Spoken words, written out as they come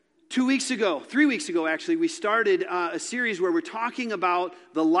3 weeks ago, actually, we started a series where we're talking about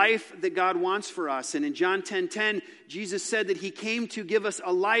the life that God wants for us. And in John 10:10, Jesus said that he came to give us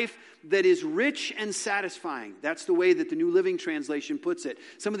a life that is rich and satisfying. That's the way that the New Living Translation puts it.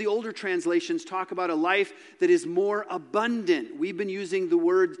 Some of the older translations talk about a life that is more abundant. We've been using the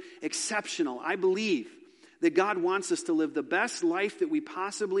word exceptional. I believe that God wants us to live the best life that we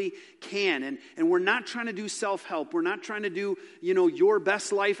possibly can. And we're not trying to do self-help. We're not trying to do, your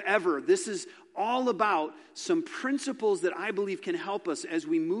best life ever. This is all about some principles that I believe can help us as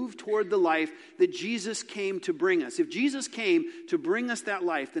we move toward the life that Jesus came to bring us. If Jesus came to bring us that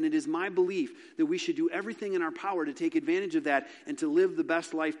life, then it is my belief that we should do everything in our power to take advantage of that and to live the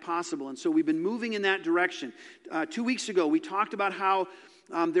best life possible. And so we've been moving in that direction. 2 weeks ago, we talked about how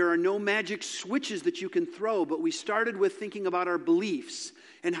there are no magic switches that you can throw, but we started with thinking about our beliefs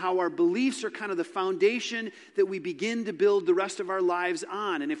and how our beliefs are kind of the foundation that we begin to build the rest of our lives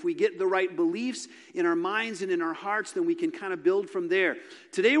on. And if we get the right beliefs in our minds and in our hearts, then we can kind of build from there.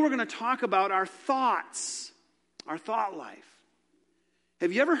 Today we're going to talk about our thoughts, our thought life.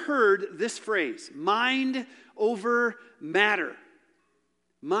 Have you ever heard this phrase, mind over matter?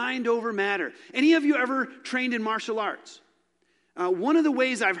 Mind over matter. Any of you ever trained in martial arts? One of the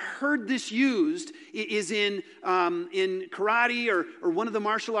ways I've heard this used is in karate or one of the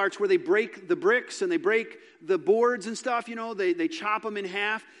martial arts where they break the bricks and they break the boards and stuff, they chop them in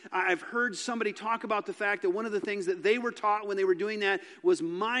half. I've heard somebody talk about the fact that one of the things that they were taught when they were doing that was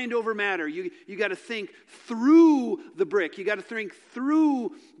mind over matter. You got to think through the brick. You got to think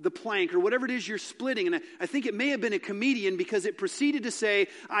through the plank or whatever it is you're splitting. And I think it may have been a comedian because it proceeded to say,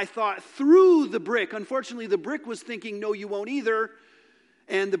 I thought through the brick. Unfortunately, the brick was thinking, no, you won't either.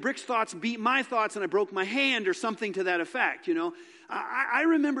 And the brick's thoughts beat my thoughts and I broke my hand or something to that effect, I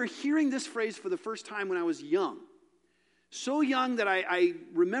remember hearing this phrase for the first time when I was young. So young that I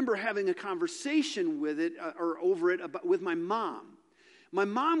remember having a conversation with it or over it with my mom. My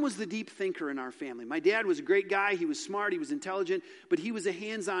mom was the deep thinker in our family. My dad was a great guy. He was smart. He was intelligent. But he was a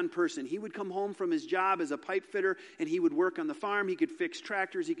hands-on person. He would come home from his job as a pipe fitter, and he would work on the farm. He could fix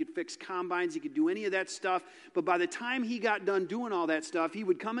tractors. He could fix combines. He could do any of that stuff. But by the time he got done doing all that stuff, he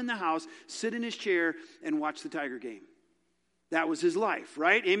would come in the house, sit in his chair, and watch the Tiger game. That was his life,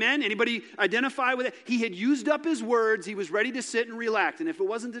 right? Amen? Anybody identify with it? He had used up his words. He was ready to sit and relax. And if it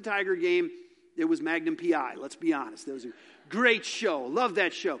wasn't the Tiger game, it was Magnum P.I. Let's be honest. That was a great show. Love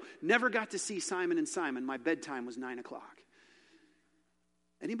that show. Never got to see Simon and Simon. My bedtime was 9 o'clock.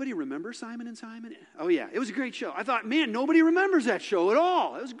 Anybody remember Simon and Simon? Oh, yeah. It was a great show. I thought, man, nobody remembers that show at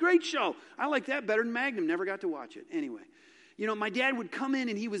all. It was a great show. I like that better than Magnum. Never got to watch it. Anyway. My dad would come in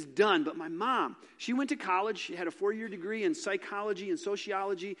and he was done. But my mom, she went to college. She had a 4-year degree in psychology and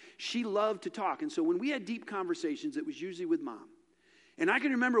sociology. She loved to talk. And so when we had deep conversations, it was usually with mom. And I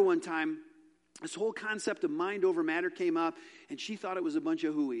can remember one time, this whole concept of mind over matter came up, and she thought it was a bunch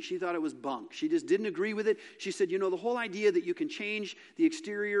of hooey. She thought it was bunk. She just didn't agree with it. She said, the whole idea that you can change the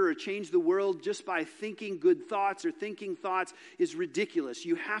exterior or change the world just by thinking good thoughts or thinking thoughts is ridiculous.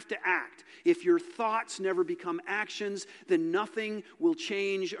 You have to act. If your thoughts never become actions, then nothing will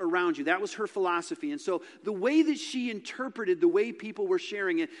change around you. That was her philosophy. And so the way that she interpreted the way people were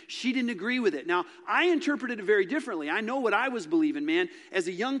sharing it, she didn't agree with it. Now, I interpreted it very differently. I know what I was believing, man. As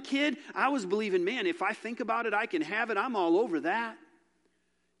a young kid, I was believing, man, if I think about it, I can have it. I'm all over that.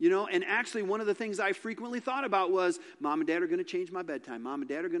 And actually one of the things I frequently thought about was, Mom and Dad are going to change my bedtime. Mom and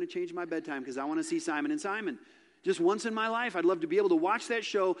Dad are going to change my bedtime because I want to see Simon and Simon. Just once in my life, I'd love to be able to watch that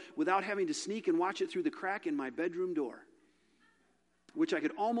show without having to sneak and watch it through the crack in my bedroom door, which I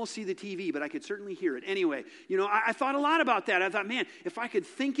could almost see the TV, but I could certainly hear it. Anyway, I thought a lot about that. I thought, man, if I could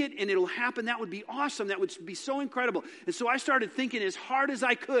think it and it'll happen, that would be awesome. That would be so incredible. And so I started thinking as hard as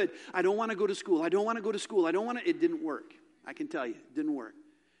I could, I don't want to go to school. I don't want to go to school. It didn't work. I can tell you, it didn't work.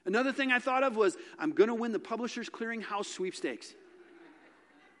 Another thing I thought of was, I'm going to win the Publishers Clearinghouse sweepstakes.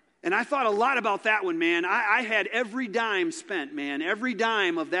 And I thought a lot about that one, man. I had every dime spent, man. Every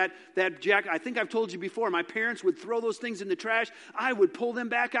dime of that jacket. I think I've told you before, my parents would throw those things in the trash. I would pull them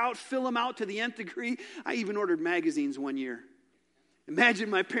back out, fill them out to the nth degree. I even ordered magazines one year. Imagine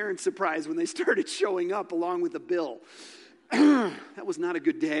my parents' surprise when they started showing up along with the bill. That was not a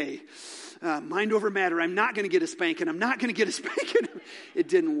good day. Mind over matter. I'm not going to get a spanking. I'm not going to get a spanking. It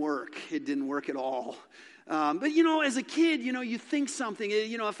didn't work. It didn't work at all. But as a kid, you think something,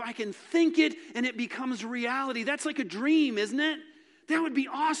 if I can think it and it becomes reality, that's like a dream, isn't it? That would be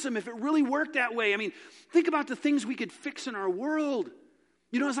awesome if it really worked that way. I mean, think about the things we could fix in our world.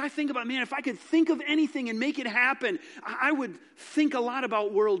 As I think about, man, if I could think of anything and make it happen, I would think a lot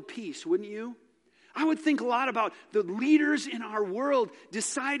about world peace, wouldn't you? I would think a lot about the leaders in our world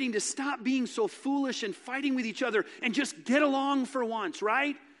deciding to stop being so foolish and fighting with each other and just get along for once,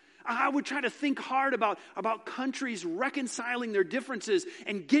 right? I would try to think hard about countries reconciling their differences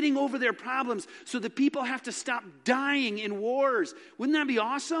and getting over their problems so that people have to stop dying in wars. Wouldn't that be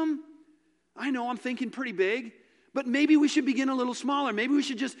awesome? I know I'm thinking pretty big, but maybe we should begin a little smaller. Maybe we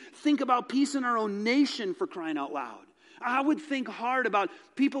should just think about peace in our own nation, for crying out loud. I would think hard about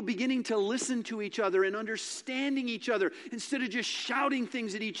people beginning to listen to each other and understanding each other instead of just shouting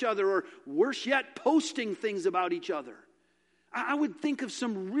things at each other, or worse yet, posting things about each other. I would think of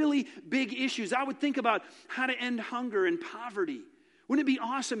some really big issues. I would think about how to end hunger and poverty. Wouldn't it be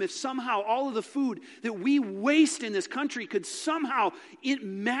awesome if somehow all of the food that we waste in this country could somehow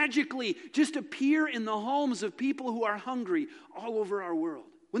magically just appear in the homes of people who are hungry all over our world?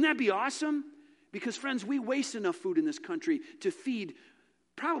 Wouldn't that be awesome? Because, friends, we waste enough food in this country to feed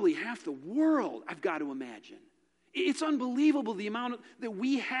probably half the world, I've got to imagine. It's unbelievable the amount that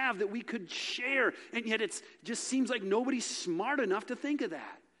we have that we could share, and yet it just seems like nobody's smart enough to think of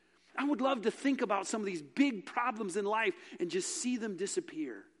that. I would love to think about some of these big problems in life and just see them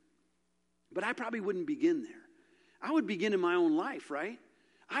disappear. But I probably wouldn't begin there. I would begin in my own life, right?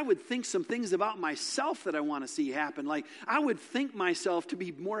 I would think some things about myself that I want to see happen. Like, I would think myself to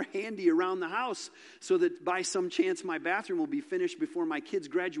be more handy around the house so that by some chance my bathroom will be finished before my kids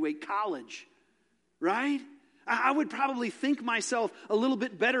graduate college, right? I would probably think myself a little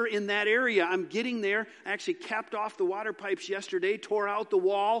bit better in that area. I'm getting there. I actually capped off the water pipes yesterday, tore out the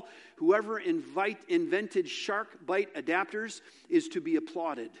wall. Whoever invented shark bite adapters is to be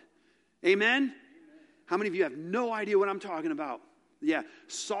applauded. Amen? How many of you have no idea what I'm talking about? Yeah,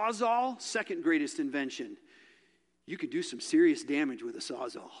 Sawzall, second greatest invention. You could do some serious damage with a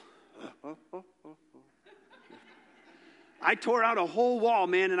Sawzall. I tore out a whole wall,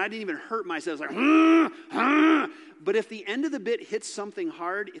 man, and I didn't even hurt myself. I was like, but if the end of the bit hits something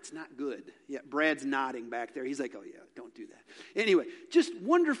hard, it's not good. Yeah, Brad's nodding back there. He's like, oh, yeah, don't do that. Anyway, just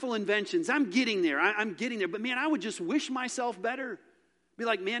wonderful inventions. I'm getting there. I'm getting there. But, man, I would just wish myself better. Be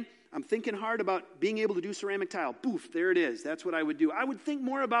like, man, I'm thinking hard about being able to do ceramic tile. Poof, there it is. That's what I would do. I would think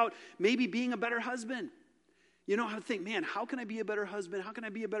more about maybe being a better husband. You know, I would think, man, how can I be a better husband? How can I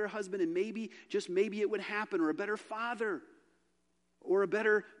be a better husband? And maybe, just maybe it would happen. Or a better father. Or a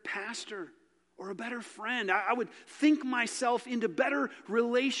better pastor. Or a better friend. I would think myself into better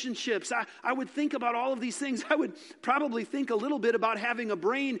relationships. I would think about all of these things. I would probably think a little bit about having a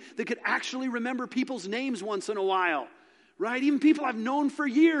brain that could actually remember people's names once in a while. Right? Even people I've known for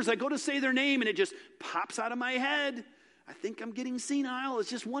years, I go to say their name and it just pops out of my head. I think I'm getting senile. It's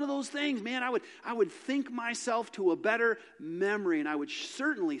just one of those things, man. I would think myself to a better memory, and I would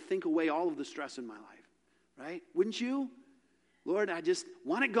certainly think away all of the stress in my life. Right? Wouldn't you? Lord, I just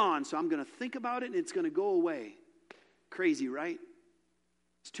want it gone, so I'm going to think about it and it's going to go away. Crazy, right?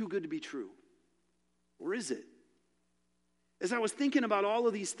 It's too good to be true. Or is it? As I was thinking about all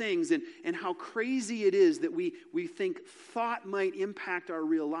of these things and how crazy it is that we think thought might impact our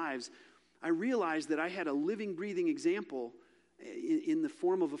real lives, I realized that I had a living, breathing example in the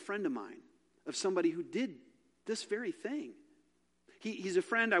form of a friend of mine, of somebody who did this very thing. He's a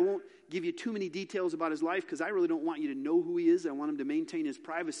friend. I won't give you too many details about his life because I really don't want you to know who he is. I want him to maintain his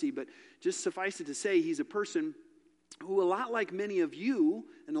privacy, but just suffice it to say he's a person who, a lot like many of you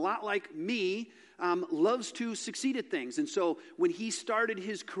and a lot like me, loves to succeed at things. And so when he started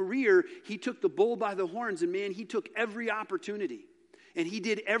his career, he took the bull by the horns, and man, he took every opportunity. And he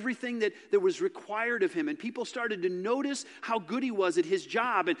did everything that was required of him. And people started to notice how good he was at his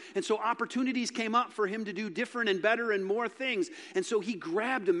job. And so opportunities came up for him to do different and better and more things. And so he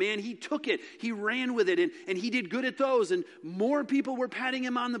grabbed them, man. He took it. He ran with it. And he did good at those. And more people were patting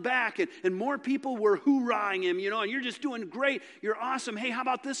him on the back. And more people were hoorahing him, and you're just doing great. You're awesome. Hey, how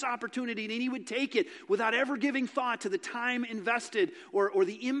about this opportunity? And he would take it without ever giving thought to the time invested or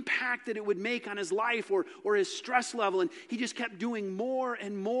the impact that it would make on his life or his stress level. And he just kept doing more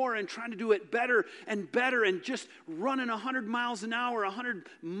and more and trying to do it better and better and just running 100 miles an hour, 100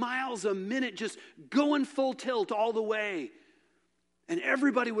 miles a minute, just going full tilt all the way. And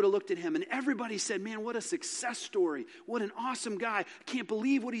everybody would have looked at him and everybody said, man, what a success story. What an awesome guy. I can't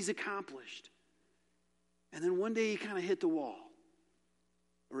believe what he's accomplished. And then one day he kind of hit the wall.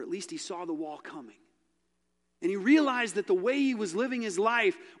 Or at least he saw the wall coming. And he realized that the way he was living his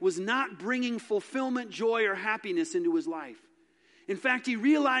life was not bringing fulfillment, joy, or happiness into his life. In fact, he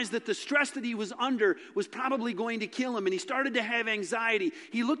realized that the stress that he was under was probably going to kill him, and he started to have anxiety.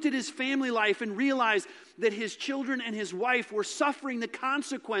 He looked at his family life and realized that his children and his wife were suffering the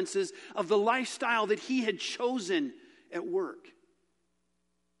consequences of the lifestyle that he had chosen at work.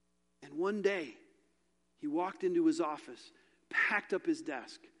 And one day, He walked into his office, packed up his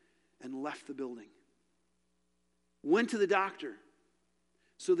desk, and left the building. Went to the doctor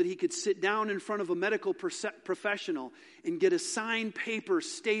so that he could sit down in front of a medical professional and get a signed paper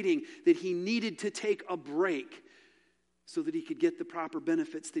stating that he needed to take a break so that he could get the proper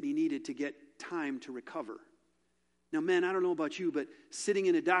benefits that he needed to get time to recover. Now, man, I don't know about you, but sitting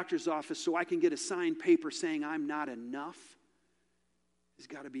in a doctor's office so I can get a signed paper saying I'm not enough has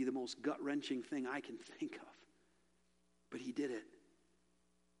got to be the most gut-wrenching thing I can think of. But he did it.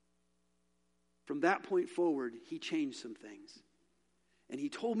 From that point forward, he changed some things. And he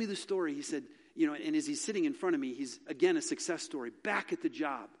told me the story. He said, and as he's sitting in front of me, he's, again, a success story. Back at the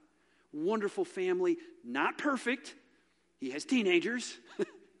job. Wonderful family. Not perfect. He has teenagers.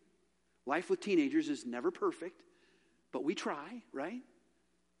 Life with teenagers is never perfect. But we try, right?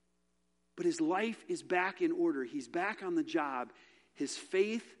 But his life is back in order. He's back on the job. His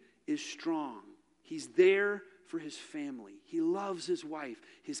faith is strong. He's there for his family. He loves his wife.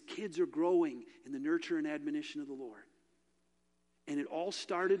 His kids are growing in the nurture and admonition of the Lord. And it all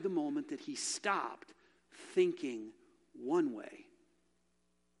started the moment that he stopped thinking one way.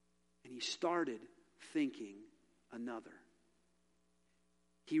 And he started thinking another.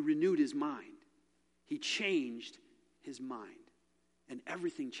 He renewed his mind. He changed his mind. And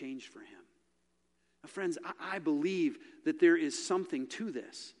everything changed for him. Now, friends, I believe that there is something to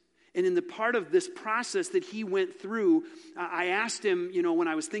this. And in the part of this process that he went through, I asked him, when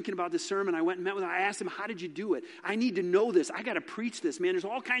I was thinking about this sermon, I went and met with him. I asked him, how did you do it? I need to know this. I got to preach this, man. There's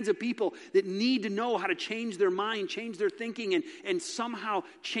all kinds of people that need to know how to change their mind, change their thinking, and somehow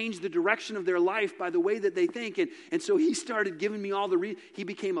change the direction of their life by the way that they think. And so he started giving me all he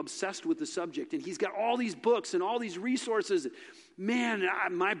became obsessed with the subject. And he's got all these books and all these resources. Man,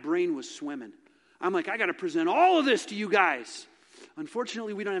 my brain was swimming. I'm like, I got to present all of this to you guys.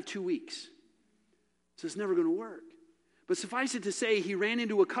 Unfortunately, we don't have 2 weeks, so it's never going to work. But suffice it to say, he ran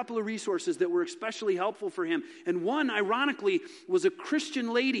into a couple of resources that were especially helpful for him. And one, ironically, was a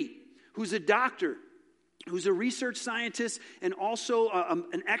Christian lady who's a doctor, who's a research scientist, and also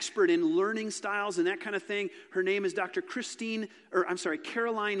an expert in learning styles and that kind of thing. Her name is Dr.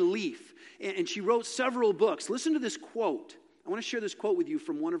 Caroline Leaf, and she wrote several books. Listen to this quote. I want to share this quote with you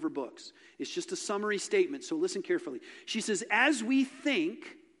from one of her books. It's just a summary statement, so listen carefully. She says, as we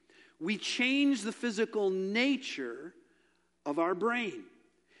think, we change the physical nature of our brain.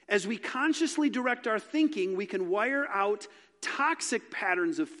 As we consciously direct our thinking, we can wire out toxic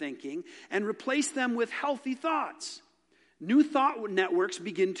patterns of thinking and replace them with healthy thoughts. New thought networks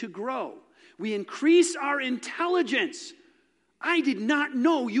begin to grow. We increase our intelligence. I did not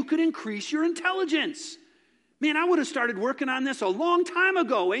know you could increase your intelligence. Man, I would have started working on this a long time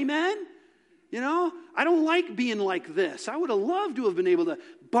ago, amen? I don't like being like this. I would have loved to have been able to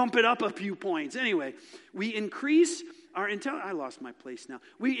bump it up a few points. Anyway, we increase our intelligence. I lost my place now.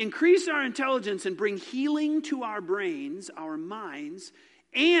 We increase our intelligence and bring healing to our brains, our minds,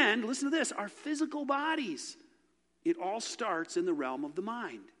 and, listen to this, our physical bodies. It all starts in the realm of the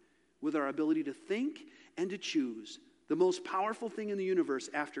mind, with our ability to think and to choose. The most powerful thing in the universe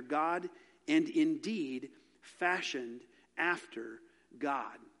after God, and indeed fashioned after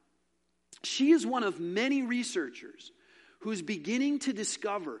God. She is one of many researchers who's beginning to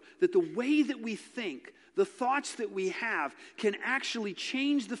discover that the way that we think, the thoughts that we have, can actually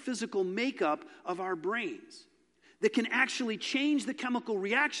change the physical makeup of our brains. That can actually change the chemical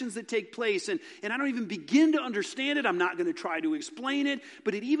reactions that take place. And I don't even begin to understand it. I'm not going to try to explain it.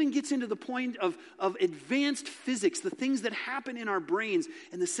 But it even gets into the point of advanced physics. The things that happen in our brains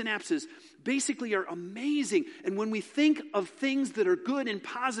and the synapses basically are amazing. And when we think of things that are good and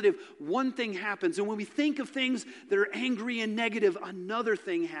positive, one thing happens. And when we think of things that are angry and negative, another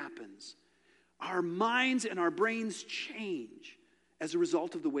thing happens. Our minds and our brains change as a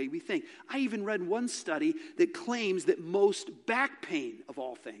result of the way we think. I even read one study that claims that most back pain, of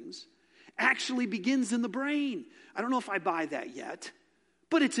all things, actually begins in the brain. I don't know if I buy that yet,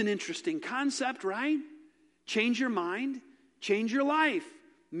 but it's an interesting concept, right? Change your mind, change your life.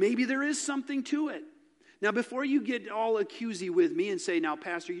 Maybe there is something to it. Now, before you get all accusey with me and say, now,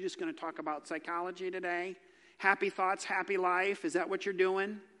 Pastor, you're just going to talk about psychology today? Happy thoughts, happy life? Is that what you're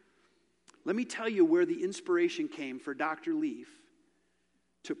doing? Let me tell you where the inspiration came for Dr. Leaf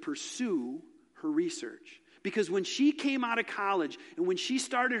to pursue her research. Because when she came out of college and when she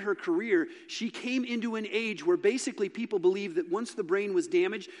started her career, she came into an age where basically people believed that once the brain was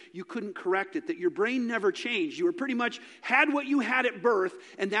damaged, you couldn't correct it, that your brain never changed. You were pretty much had what you had at birth,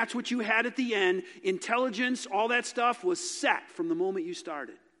 and that's what you had at the end. Intelligence, all that stuff was set from the moment you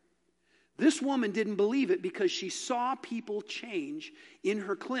started. This woman didn't believe it because she saw people change in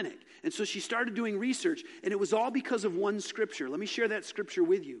her clinic. And so she started doing research, and it was all because of one scripture. Let me share that scripture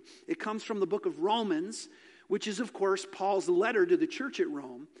with you. It comes from the book of Romans, which is, of course, Paul's letter to the church at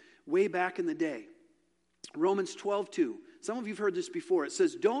Rome way back in the day. Romans 12:2. Some of you have heard this before. It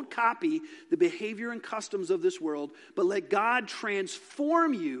says, don't copy the behavior and customs of this world, but let God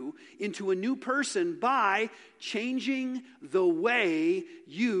transform you into a new person by changing the way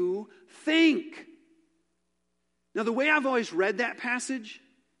you think. Now, the way I've always read that passage,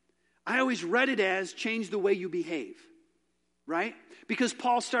 I always read it as change the way you behave, right? Because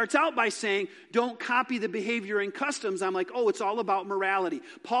Paul starts out by saying, don't copy the behavior and customs. I'm like, oh, it's all about morality.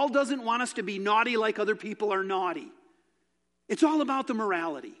 Paul doesn't want us to be naughty like other people are naughty. It's all about the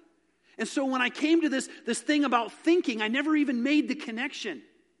morality. And so when I came to this thing about thinking, I never even made the connection.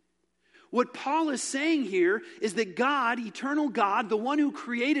 What Paul is saying here is that God, eternal God, the one who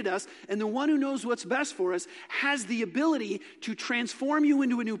created us and the one who knows what's best for us, has the ability to transform you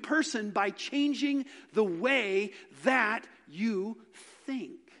into a new person by changing the way that you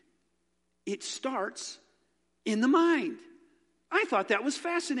think. It starts in the mind. I thought that was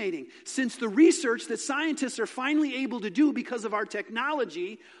fascinating, since the research that scientists are finally able to do because of our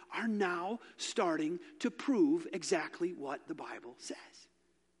technology are now starting to prove exactly what the Bible says.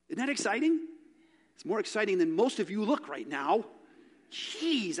 Isn't that exciting? It's more exciting than most of you look right now.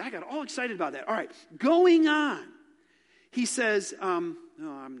 Jeez, I got all excited about that. All right, going on. He says, now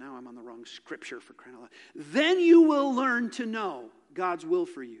I'm on the wrong scripture for crying out loud. Then you will learn to know God's will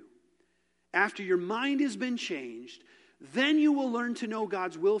for you. After your mind has been changed, then you will learn to know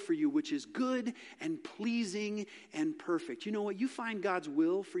God's will for you, which is good and pleasing and perfect. You know what? You find God's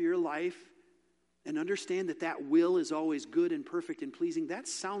will for your life and understand that that will is always good and perfect and pleasing. That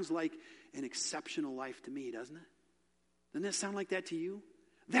sounds like an exceptional life to me, doesn't it? Doesn't that sound like that to you?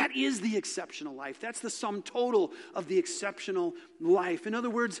 That is the exceptional life. That's the sum total of the exceptional life. In other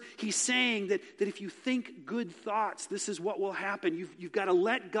words, he's saying that if you think good thoughts, this is what will happen. You've got to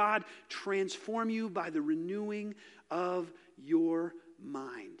let God transform you by the renewing of your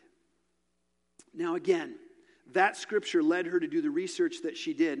mind. Now again, that scripture led her to do the research that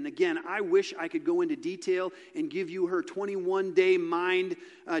she did. And again, I wish I could go into detail and give you her 21-day mind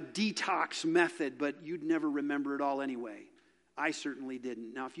detox method, but you'd never remember it all anyway. I certainly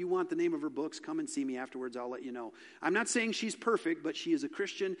didn't. Now, if you want the name of her books, come and see me afterwards. I'll let you know. I'm not saying she's perfect, but she is a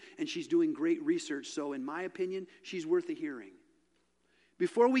Christian and she's doing great research. So in my opinion, she's worth a hearing.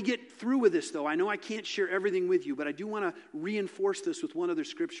 Before we get through with this, though, I know I can't share everything with you, but I do want to reinforce this with one other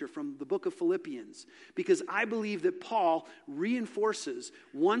scripture from the book of Philippians, because I believe that Paul reinforces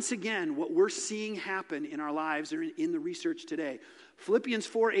once again what we're seeing happen in our lives or in the research today. Philippians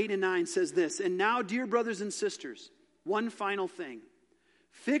 4:8-9 says this, and now, dear brothers and sisters, one final thing.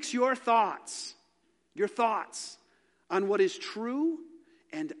 Fix your thoughts on what is true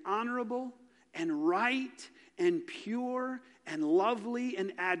and honorable and right and pure and lovely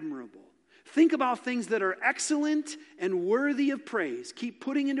and admirable. Think about things that are excellent and worthy of praise. Keep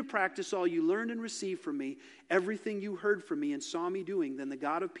putting into practice all you learned and received from me, everything you heard from me and saw me doing. Then the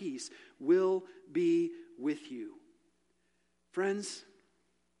God of peace will be with you. Friends,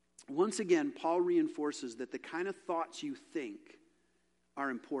 once again, Paul reinforces that the kind of thoughts you think are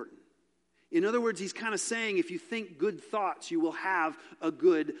important. In other words, he's kind of saying if you think good thoughts, you will have a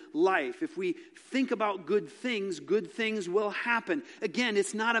good life. If we think about good things will happen. Again,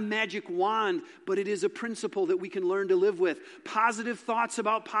 it's not a magic wand, but it is a principle that we can learn to live with. Positive thoughts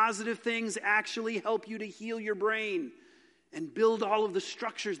about positive things actually help you to heal your brain and build all of the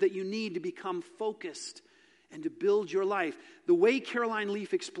structures that you need to become focused and to build your life. The way Caroline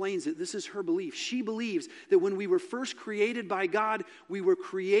Leaf explains it, this is her belief. She believes that when we were first created by God, we were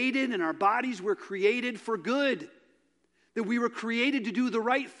created and our bodies were created for good. That we were created to do the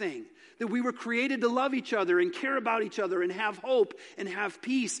right thing. That we were created to love each other and care about each other and have hope and have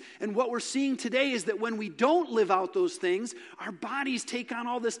peace. And what we're seeing today is that when we don't live out those things, our bodies take on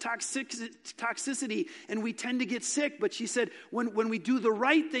all this toxicity and we tend to get sick. But she said when we do the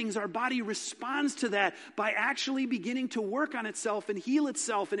right things, our body responds to that by actually beginning to work on itself and heal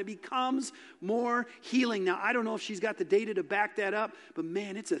itself, and it becomes more healing. Now, I don't know if she's got the data to back that up, but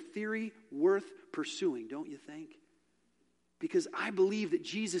man, it's a theory worth pursuing, don't you think? Because I believe that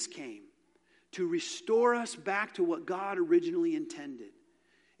Jesus came to restore us back to what God originally intended.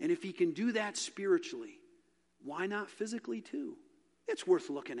 And if he can do that spiritually, why not physically too? It's worth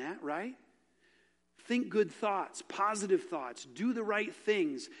looking at, right? Think good thoughts, positive thoughts, do the right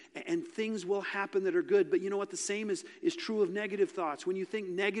things, and things will happen that are good. But you know what? The same is true of negative thoughts. When you think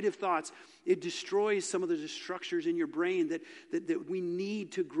negative thoughts, it destroys some of the structures in your brain that we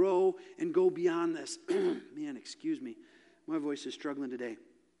need to grow and go beyond this. Man, excuse me. My voice is struggling today.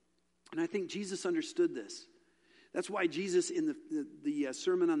 And I think Jesus understood this. That's why Jesus in the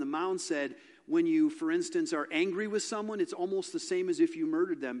Sermon on the Mount said, when you, for instance, are angry with someone, it's almost the same as if you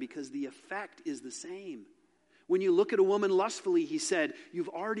murdered them because the effect is the same. When you look at a woman lustfully, he said, you've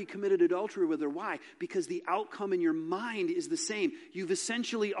already committed adultery with her. Why? Because the outcome in your mind is the same. You've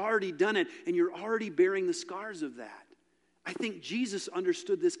essentially already done it, and you're already bearing the scars of that. I think Jesus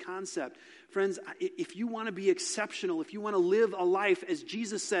understood this concept. Friends, if you want to be exceptional, if you want to live a life, as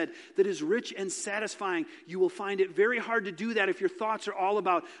Jesus said, that is rich and satisfying, you will find it very hard to do that if your thoughts are all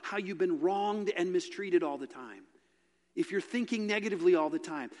about how you've been wronged and mistreated all the time. If you're thinking negatively all the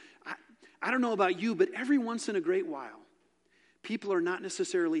time. I don't know about you, but every once in a great while, people are not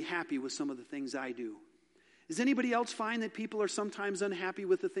necessarily happy with some of the things I do. Does anybody else find that people are sometimes unhappy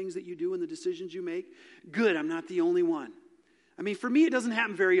with the things that you do and the decisions you make? Good, I'm not the only one. I mean, for me, it doesn't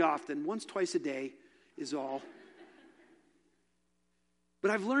happen very often. Once, twice a day is all.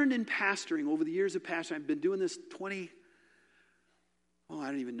 But I've learned in pastoring, over the years of pastoring, I've been doing this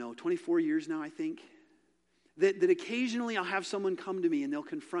 24 years now, I think, that occasionally I'll have someone come to me and they'll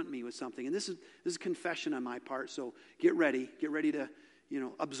confront me with something. And this is confession on my part, so get ready to,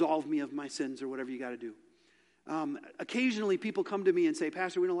 absolve me of my sins or whatever you got to do. Occasionally people come to me and say,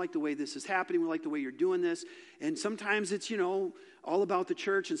 Pastor, we don't like the way this is happening. We like the way you're doing this. And sometimes it's, all about the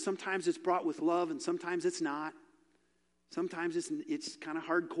church, and sometimes it's brought with love, and sometimes it's not. Sometimes it's kind of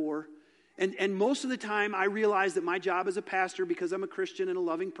hardcore. And most of the time I realize that my job as a pastor, because I'm a Christian and a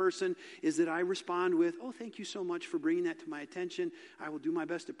loving person, is that I respond with, oh, thank you so much for bringing that to my attention. I will do my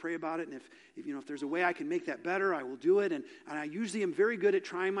best to pray about it. And if there's a way I can make that better, I will do it. And I usually am very good at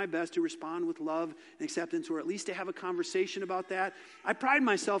trying my best to respond with love and acceptance, or at least to have a conversation about that. I pride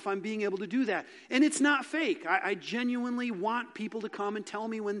myself on being able to do that. And it's not fake. I genuinely want people to come and tell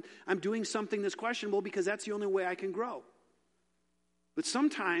me when I'm doing something that's questionable, because that's the only way I can grow. But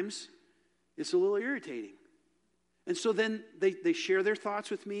sometimes it's a little irritating. And so then they share their thoughts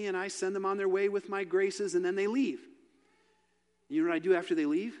with me, and I send them on their way with my graces, and then they leave. You know what I do after they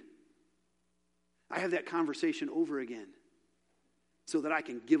leave? I have that conversation over again so that I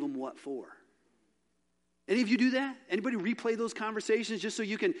can give them what for. Any of you do that? Anybody replay those conversations just so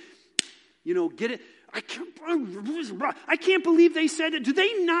you can, get it? I can't believe they said it. Do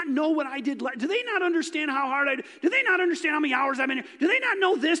they not know what I did? Do they not understand how hard I did? Do they not understand how many hours I've been here? Do they not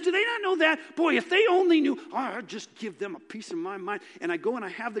know this? Do they not know that? Boy, if they only knew, I'd just give them a piece of my mind. And I go and I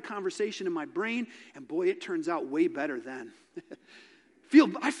have the conversation in my brain, and boy, it turns out way better then.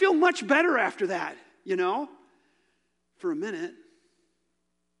 I feel much better after that, for a minute.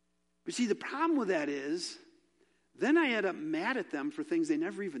 But see, the problem with that is, then I end up mad at them for things they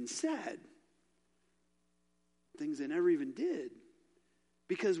never even said. Things they never even did.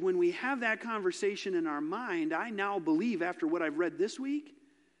 Because when we have that conversation in our mind, I now believe, after what I've read this week,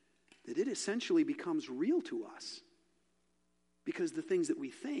 that it essentially becomes real to us. Because the things that we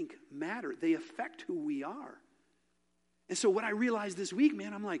think matter. They affect who we are. And so what I realized this week,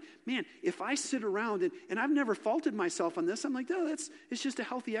 I'm like, if I sit around, and I've never faulted myself on this, I'm like, it's just a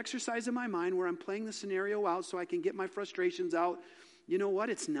healthy exercise in my mind where I'm playing the scenario out so I can get my frustrations out. You know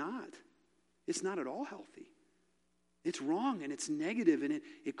what? It's not. It's not at all healthy. It's wrong, and it's negative, and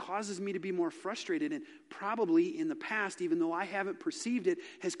it causes me to be more frustrated, and probably in the past, even though I haven't perceived it,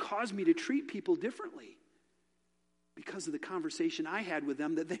 has caused me to treat people differently because of the conversation I had with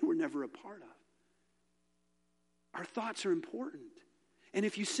them that they were never a part of. Our thoughts are important. And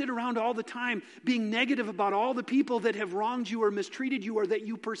if you sit around all the time being negative about all the people that have wronged you or mistreated you or that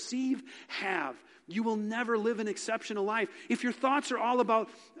you perceive have, you will never live an exceptional life. If your thoughts are all about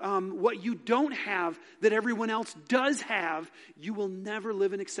what you don't have that everyone else does have, you will never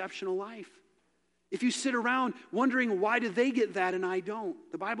live an exceptional life. If you sit around wondering, why do they get that and I don't?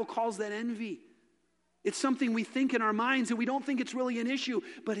 The Bible calls that envy. It's something we think in our minds, and we don't think it's really an issue,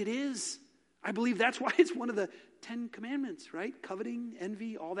 but it is. I believe that's why it's one of the 10 commandments, right? Coveting,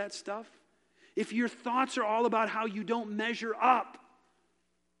 envy, all that stuff. If your thoughts are all about how you don't measure up,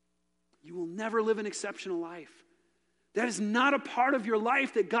 you will never live an exceptional life. That is not a part of your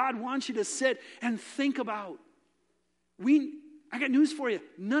life that God wants you to sit and think about. I got news for you.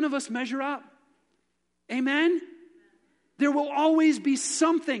 None of us measure up. Amen? There will always be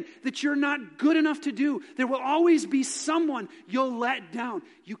something that you're not good enough to do. There will always be someone you'll let down.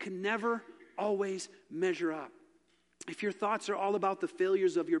 You can never always measure up. If your thoughts are all about the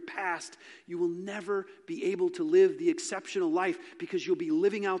failures of your past, you will never be able to live the exceptional life because you'll be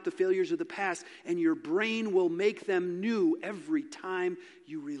living out the failures of the past, and your brain will make them new every time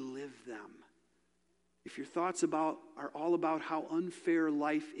you relive them. If your thoughts are all about how unfair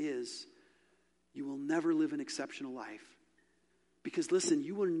life is, you will never live an exceptional life. Because listen,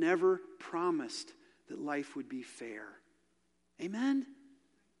 you were never promised that life would be fair. Amen?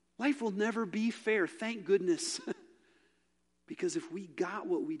 Life will never be fair, thank goodness. Because if we got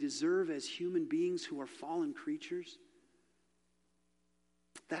what we deserve as human beings who are fallen creatures,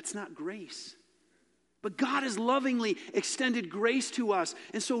 that's not grace. But God has lovingly extended grace to us.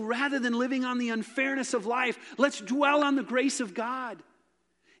 And so rather than living on the unfairness of life, let's dwell on the grace of God.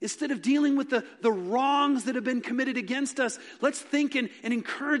 Instead of dealing with the wrongs that have been committed against us, let's think and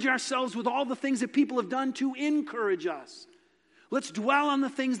encourage ourselves with all the things that people have done to encourage us. Let's dwell on the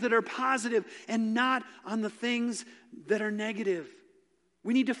things that are positive and not on the things that are negative.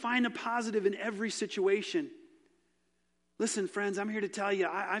 We need to find a positive in every situation. Listen, friends, I'm here to tell you,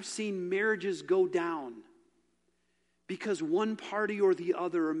 I've seen marriages go down because one party or the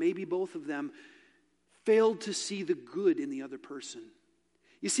other, or maybe both of them, failed to see the good in the other person.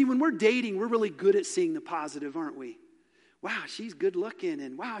 You see, when we're dating, we're really good at seeing the positive, aren't we? Wow, she's good looking,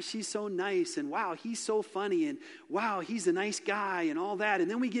 and wow, she's so nice, and wow, he's so funny, and wow, he's a nice guy, and all that.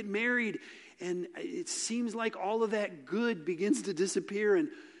 And then we get married, and it seems like all of that good begins to disappear, and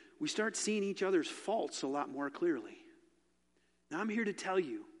we start seeing each other's faults a lot more clearly. Now, I'm here to tell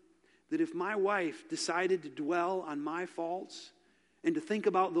you that if my wife decided to dwell on my faults and to think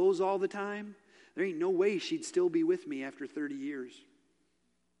about those all the time, there ain't no way she'd still be with me after 30 years.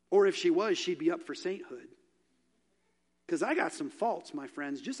 Or if she was, she'd be up for sainthood. Because I got some faults, my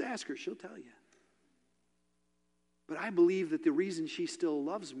friends. Just ask her, she'll tell you. But I believe that the reason she still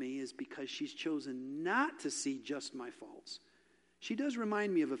loves me is because she's chosen not to see just my faults. She does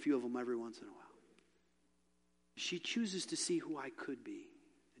remind me of a few of them every once in a while. She chooses to see who I could be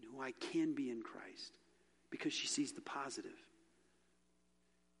and who I can be in Christ because she sees the positive.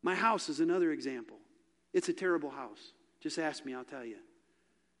 My house is another example. It's a terrible house. Just ask me, I'll tell you.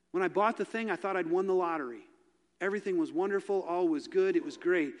 When I bought the thing, I thought I'd won the lottery. Everything was wonderful, all was good, it was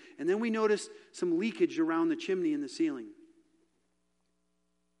great. And then we noticed some leakage around the chimney and the ceiling.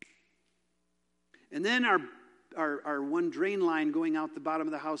 And then our one drain line going out the bottom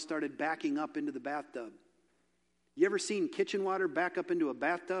of the house started backing up into the bathtub. You ever seen kitchen water back up into a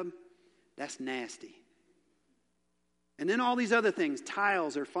bathtub? That's nasty. And then all these other things,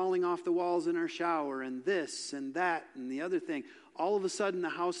 tiles are falling off the walls in our shower, and this and that and the other thing. All of a sudden, the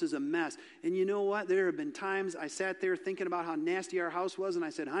house is a mess. And you know what? There have been times I sat there thinking about how nasty our house was, and I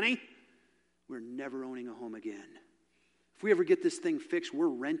said, honey, we're never owning a home again. If we ever get this thing fixed, we're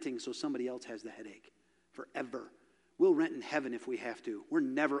renting so somebody else has the headache forever. We'll rent in heaven if we have to. We're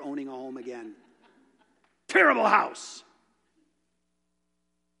never owning a home again. Terrible house.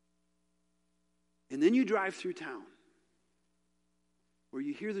 And then you drive through town where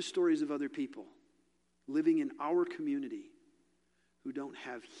you hear the stories of other people living in our community who don't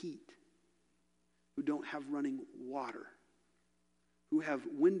have heat, who don't have running water, who have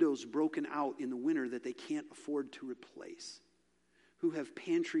windows broken out in the winter that they can't afford to replace, who have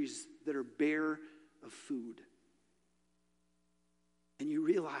pantries that are bare of food. And you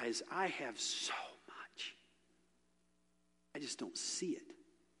realize, I have so much. I just don't see it.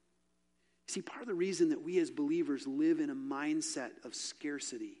 See, part of the reason that we as believers live in a mindset of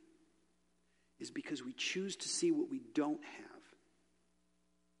scarcity is because we choose to see what we don't have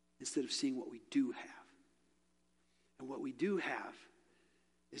instead of seeing what we do have. And what we do have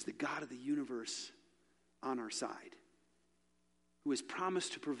is the God of the universe on our side, who has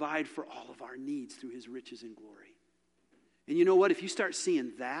promised to provide for all of our needs through his riches and glory. And you know what? If you start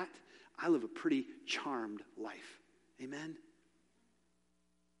seeing that, I live a pretty charmed life. Amen?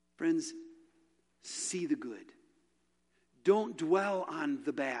 Friends, see the good. Don't dwell on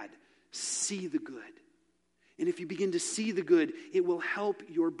the bad. See the good. And if you begin to see the good, it will help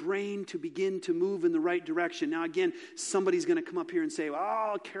your brain to begin to move in the right direction. Now, again, somebody's going to come up here and say,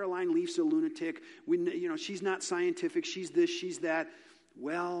 oh, Caroline Leaf's a lunatic. She's not scientific. She's this, she's that.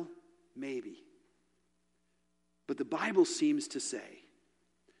 Well, maybe. But the Bible seems to say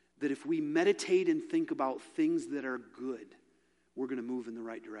that if we meditate and think about things that are good, we're going to move in the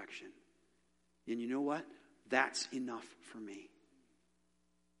right direction. And you know what? That's enough for me.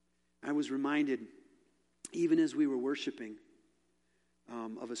 I was reminded, even as we were worshiping,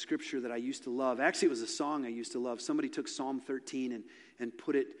 of a scripture that I used to love. Actually, it was a song I used to love. Somebody took Psalm 13 and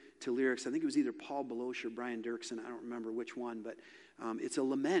put it to lyrics. I think it was either Paul Baloche or Brian Dirksen. I don't remember which one, but it's a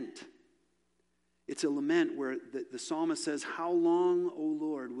lament. It's a lament where the psalmist says, how long, O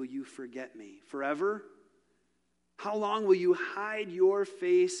Lord, will you forget me? Forever? How long will you hide your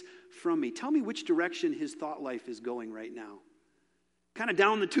face from me? Tell me which direction his thought life is going right now. Kind of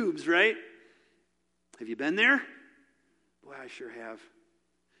down the tubes, right? Have you been there? Boy, I sure have.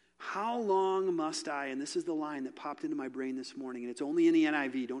 How long must I, and this is the line that popped into my brain this morning, and it's only in the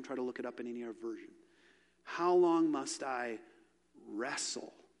NIV, don't try to look it up in any other version. How long must I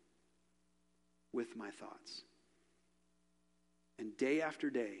wrestle with my thoughts? And day after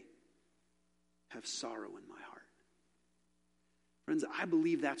day, have sorrow in my heart. Friends, I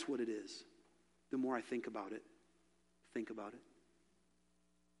believe that's what it is. The more I think about it.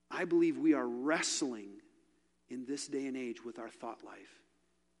 I believe we are wrestling in this day and age with our thought life.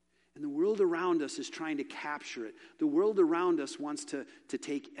 And the world around us is trying to capture it. The world around us wants to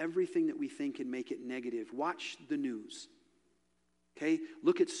take everything that we think and make it negative. Watch the news. Okay?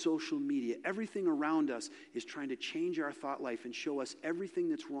 Look at social media. Everything around us is trying to change our thought life and show us everything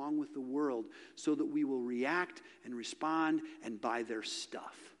that's wrong with the world so that we will react and respond and buy their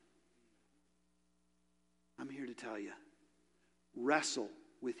stuff. I'm here to tell you, wrestle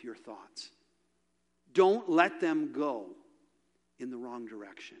with your thoughts. Don't let them go in the wrong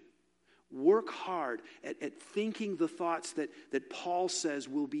direction. Work hard at thinking the thoughts that Paul says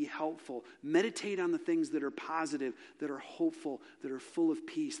will be helpful. Meditate on the things that are positive, that are hopeful, that are full of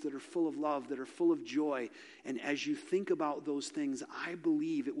peace, that are full of love, that are full of joy. And as you think about those things, I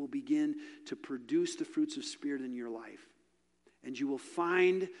believe it will begin to produce the fruits of Spirit in your life. And you will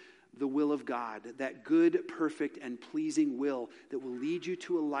find the will of God, that good, perfect, and pleasing will that will lead you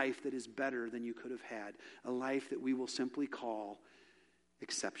to a life that is better than you could have had. A life that we will simply call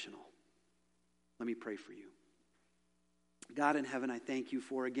exceptional. Let me pray for you. God in heaven, I thank you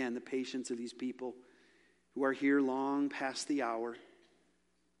for, again, the patience of these people who are here long past the hour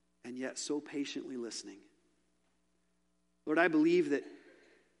and yet so patiently listening. Lord, I believe that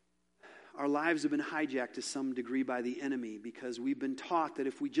our lives have been hijacked to some degree by the enemy because we've been taught that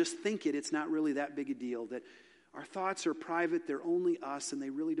if we just think it, it's not really that big a deal, that our thoughts are private, they're only us, and they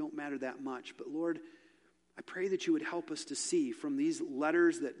really don't matter that much. But Lord, I pray that you would help us to see from these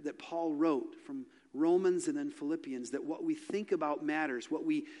letters that Paul wrote, from Romans and then Philippians, that what we think about matters, what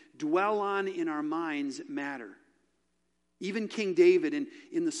we dwell on in our minds matter. Even King David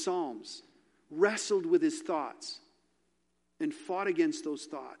in the Psalms wrestled with his thoughts and fought against those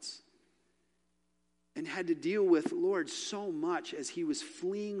thoughts and had to deal with, Lord, so much as he was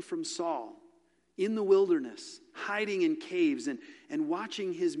fleeing from Saul in the wilderness, hiding in caves and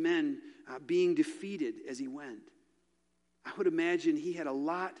watching his men being defeated as he went. I would imagine he had a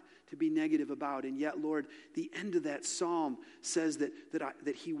lot to be negative about, and yet, Lord, the end of that psalm says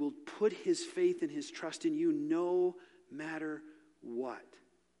that he will put his faith and his trust in you no matter what.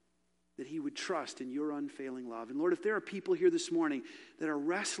 That he would trust in your unfailing love. And Lord, if there are people here this morning that are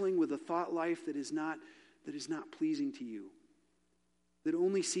wrestling with a thought life that is not pleasing to you, that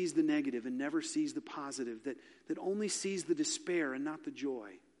only sees the negative and never sees the positive, that only sees the despair and not the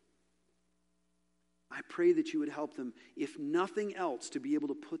joy, I pray that you would help them, if nothing else, to be able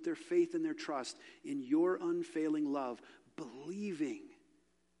to put their faith and their trust in your unfailing love, believing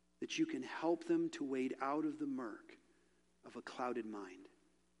that you can help them to wade out of the murk of a clouded mind.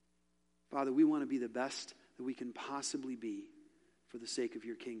 Father, we want to be the best that we can possibly be for the sake of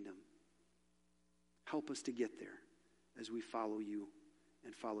your kingdom. Help us to get there as we follow you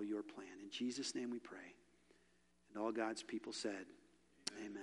and follow your plan. In Jesus' name we pray. And all God's people said, amen.